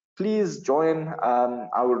please join.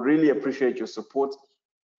 I would really appreciate your support.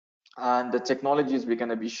 And the technologies we're going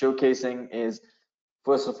to be showcasing is,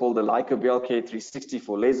 first of all, the Leica BLK 360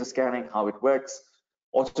 for laser scanning, how it works,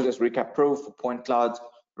 Autodesk Recap Pro for point clouds,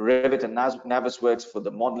 Revit and Navisworks for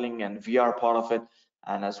the modeling and VR part of it,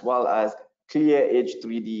 and as well as Clear Edge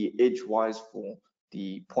 3D edge-wise for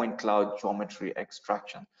the point cloud geometry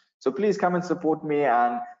extraction. So please come and support me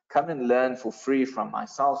and come and learn for free from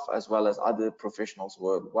myself as well as other professionals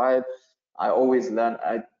worldwide. I always learn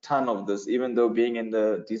a ton of this, even though being in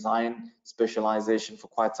the design specialization for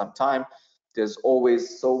quite some time, there's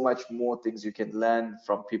always so much more things you can learn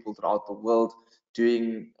from people throughout the world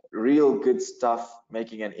doing real good stuff,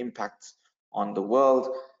 making an impact on the world,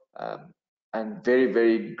 and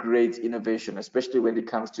very great innovation, especially when it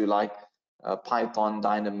comes to like Python,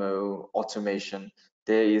 Dynamo, automation.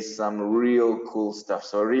 There is some real cool stuff.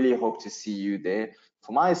 So I really hope to see you there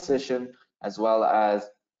for my session, as well as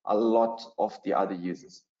a lot of the other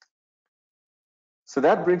users. So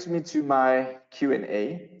that brings me to my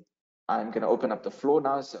Q&A. I'm going to open up the floor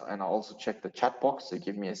now, and I'll also check the chat box, so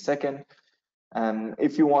give me a second.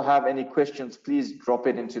 If you will have any questions, please drop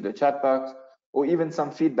it into the chat box, or even some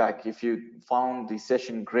feedback. If you found the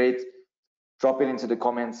session great, drop it into the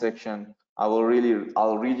comment section. I'll read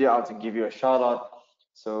you out and give you a shout out.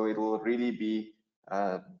 So it will really be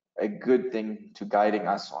a good thing to guiding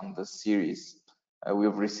us on this series.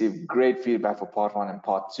 We've received great feedback for part 1 and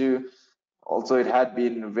part 2. Also, it had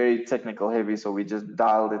been very technical heavy, so we just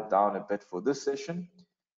dialed it down a bit for this session.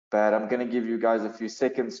 But I'm going to give you guys a few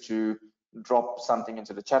seconds to drop something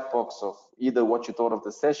into the chat box of either what you thought of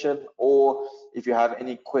the session, or if you have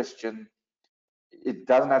any question. It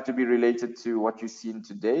doesn't have to be related to what you've seen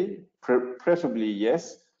today, preferably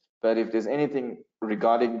yes, but if there's anything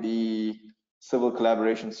regarding the Civil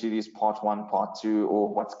Collaboration Series part 1, part 2,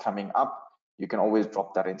 or what's coming up, you can always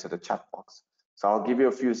drop that into the chat box. So I'll give you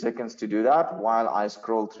a few seconds to do that while I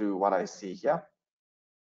scroll through what I see here.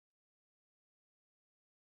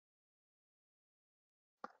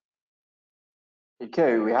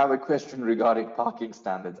 Okay, we have a question regarding parking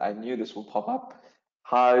standards. I knew this will pop up.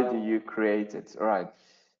 How do you create it? All right.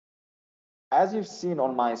 As you've seen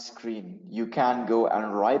on my screen, you can go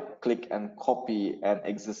and right-click and copy an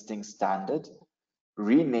existing standard,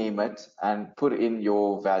 rename it, and put in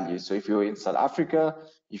your values. So if you're in South Africa,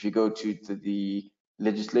 if you go to the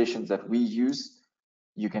legislations that we use,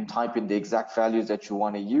 you can type in the exact values that you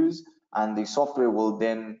want to use, and the software will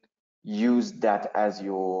then use that as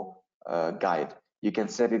your guide. You can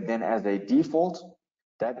set it then as a default.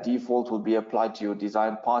 That default will be applied to your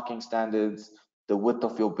design parking standards, the width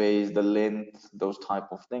of your bays, the length, those type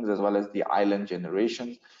of things, as well as the island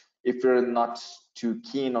generations. If you're not too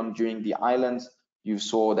keen on doing the islands, you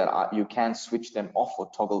saw that you can switch them off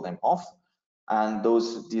or toggle them off, and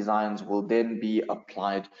those designs will then be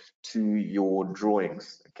applied to your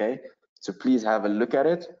drawings. Okay, so please have a look at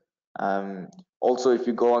it. Also, if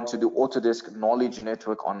you go onto the Autodesk Knowledge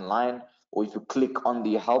Network online, or if you click on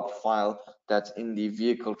the help file that's in the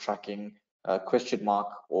vehicle tracking question mark,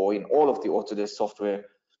 or in all of the Autodesk software,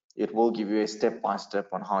 it will give you a step-by-step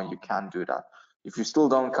on how you can do that. If you still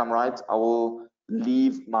don't come right, I will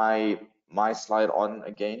leave my slide on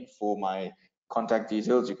again for my contact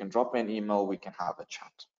details. You can drop me an email, we can have a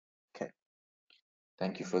chat. Okay,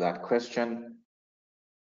 thank you for that question.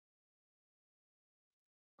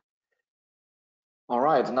 All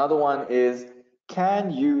right, another one is,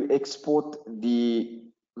 can you export the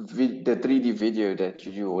 3D video that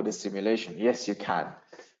you do or the simulation? Yes, you can.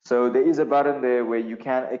 So there is a button there where you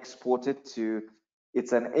can export it to,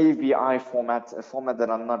 it's an AVI format, a format that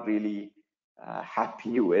I'm not really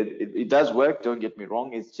happy with. It does work, don't get me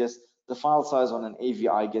wrong. It's just the file size on an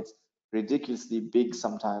AVI gets ridiculously big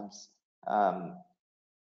sometimes.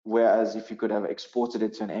 Whereas if you could have exported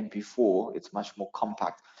it to an MP4, it's much more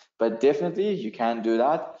compact. But definitely you can do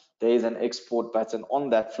that. There is an export button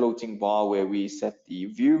on that floating bar where we set the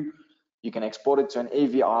view. You can export it to an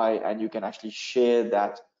AVI and you can actually share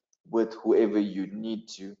that with whoever you need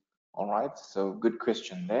to. All right, so good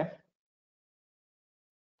question there.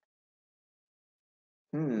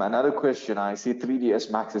 Another question, I see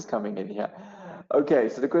 3ds Max is coming in here. Okay,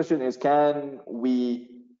 so the question is, can we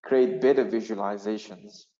create better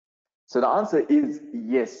visualizations? So the answer is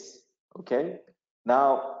yes. Okay,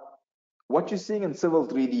 now what you're seeing in Civil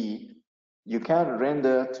 3D, you can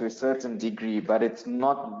render to a certain degree, but it's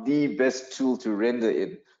not the best tool to render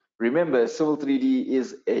in. Remember, Civil 3D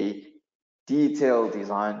is a detailed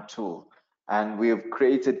design tool, and we have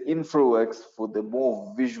created Infraworks for the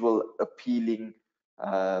more visual appealing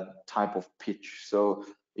type of pitch. So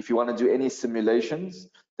if you want to do any simulations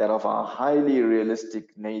that of a highly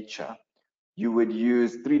realistic nature, you would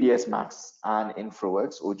use 3ds Max and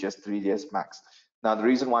Infraworks, or just 3ds Max. Now, the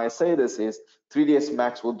reason why I say this is 3ds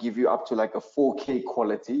Max will give you up to like a 4K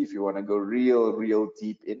quality if you want to go real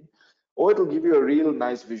deep in, or it'll give you a real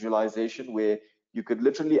nice visualization where you could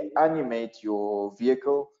literally animate your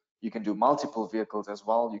vehicle. You can do multiple vehicles as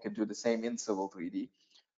well. You can do the same in Civil 3D,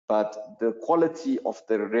 but the quality of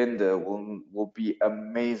the render will be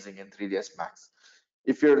amazing in 3ds Max.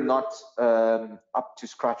 If you're not up to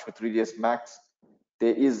scratch with 3ds Max,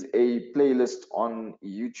 there is a playlist on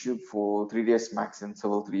YouTube for 3ds Max and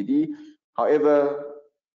Civil 3D. However,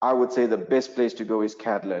 I would say the best place to go is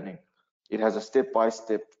CAD Learning. It has a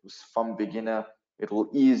step-by-step from beginner. It will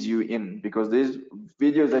ease you in, because these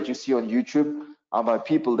videos that you see on YouTube are by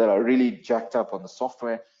people that are really jacked up on the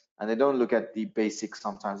software, and they don't look at the basics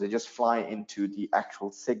sometimes. They just fly into the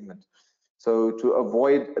actual segment. So to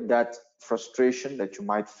avoid that frustration that you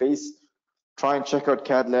might face, try and check out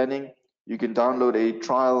CAD Learning. You can download a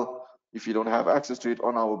trial if you don't have access to it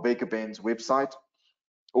on our Baker Bain's website,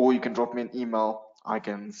 or you can drop me an email. I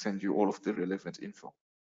can send you all of the relevant info.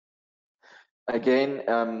 Again,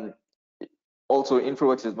 also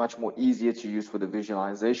Infraworks is much more easier to use for the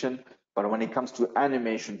visualization, but when it comes to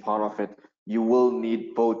animation part of it, you will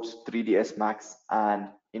need both 3ds Max and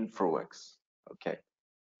Infraworks. Okay.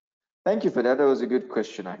 Thank you for that. That was a good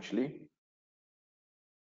question, actually.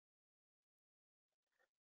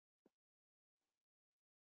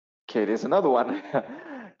 Okay, there's another one.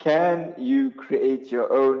 Can you create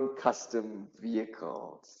your own custom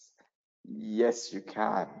vehicles? Yes, you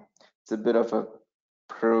can. It's a bit of a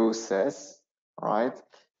process, right?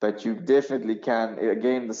 But you definitely can.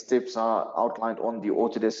 Again, the steps are outlined on the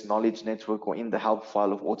Autodesk Knowledge Network or in the help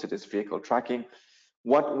file of Autodesk Vehicle Tracking.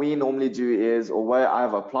 What we normally do is, or where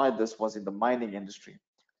I've applied this was in the mining industry.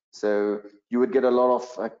 So you would get a lot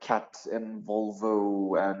of Cat and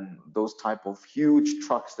Volvo and those type of huge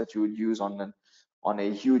trucks that you would use on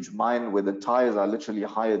a huge mine where the tires are literally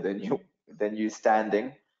higher than you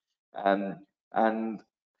standing, and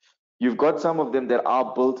you've got some of them that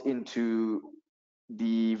are built into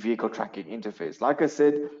the vehicle tracking interface. Like I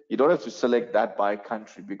said, you don't have to select that by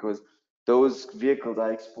country because those vehicles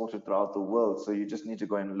are exported throughout the world. So you just need to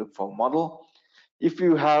go and look for a model. If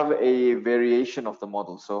you have a variation of the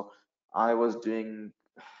model, so I was doing,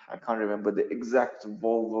 I can't remember the exact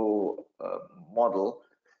Volvo model,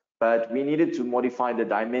 but we needed to modify the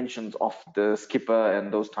dimensions of the skipper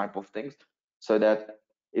and those type of things so that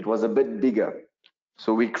it was a bit bigger.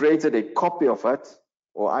 So we created a copy of it,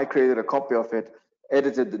 or I created a copy of it,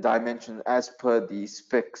 edited the dimensions as per the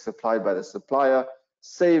spec supplied by the supplier,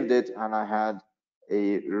 saved it, and I had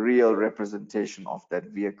a real representation of that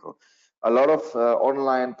vehicle. A lot of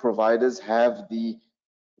online providers have the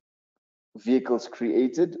vehicles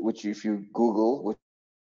created, which if you Google, which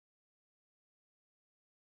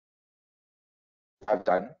I've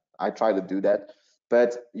done, I try to do that,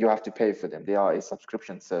 but you have to pay for them. They are a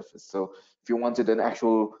subscription service. So if you wanted an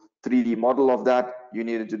actual 3D model of that, you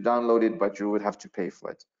needed to download it, but you would have to pay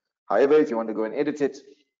for it. However, if you want to go and edit it,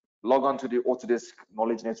 log on to the Autodesk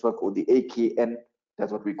Knowledge Network, or the AKN,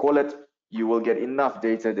 that's what we call it. You will get enough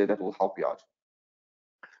data there that will help you out.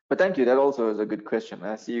 But thank you, that also is a good question.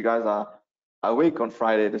 I see you guys are awake on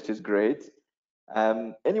Friday, which is great.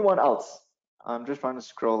 Anyone else? I'm just trying to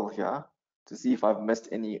scroll here to see if I've missed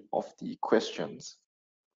any of the questions.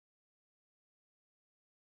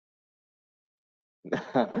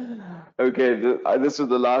 Okay, this is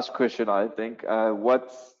the last question, I think.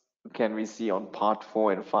 What can we see on part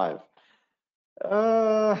 4 and 5?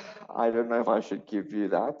 I don't know if I should give you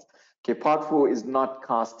that. Okay, part 4 is not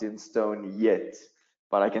cast in stone yet,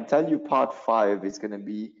 but I can tell you part 5 is going to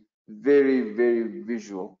be very, very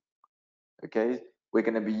visual. Okay, we're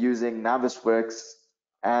going to be using Navisworks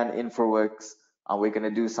and Infraworks, and we're going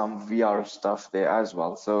to do some VR stuff there as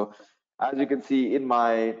well. So as you can see in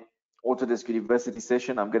my Autodesk University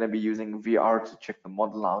session, I'm going to be using VR to check the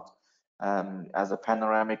model out as a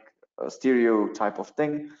panoramic stereo type of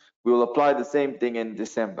thing. We will apply the same thing in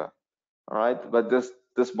December. All right, but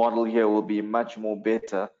this model here will be much more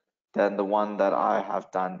better than the one that I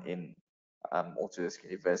have done in Autodesk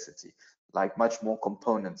University. Like much more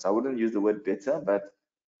components. I wouldn't use the word better, but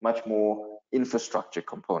much more infrastructure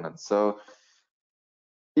components. So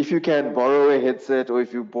if you can borrow a headset, or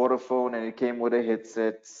if you bought a phone and it came with a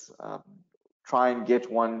headset, try and get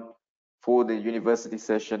one for the university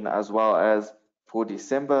session as well as for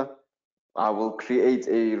December. I will create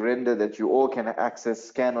a render that you all can access,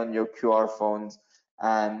 scan on your QR phones,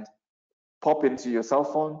 and pop into your cell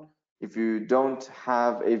phone. If you don't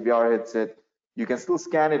have a VR headset, you can still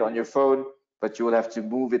scan it on your phone, but you will have to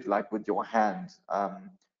move it like with your hand.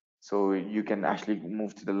 So you can actually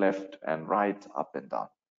move to the left and right, up and down.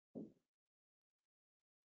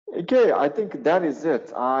 Okay, I think that is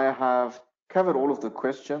it. I have covered all of the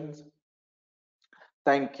questions.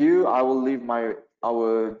 Thank you. I will leave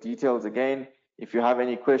our details again. If you have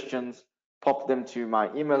any questions, pop them to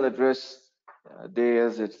my email address.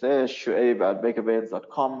 It's there,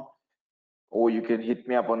 shuaib@bakerbayes.com. Or you can hit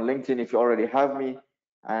me up on LinkedIn if you already have me,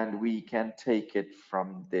 and we can take it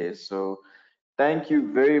from there. So thank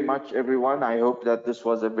you very much, everyone. I hope that this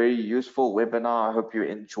was a very useful webinar. I hope you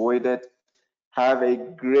enjoyed it. Have a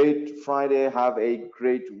great Friday, have a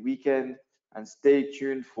great weekend, and stay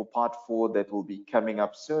tuned for part 4 that will be coming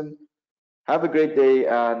up soon. Have a great day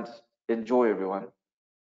and enjoy, everyone.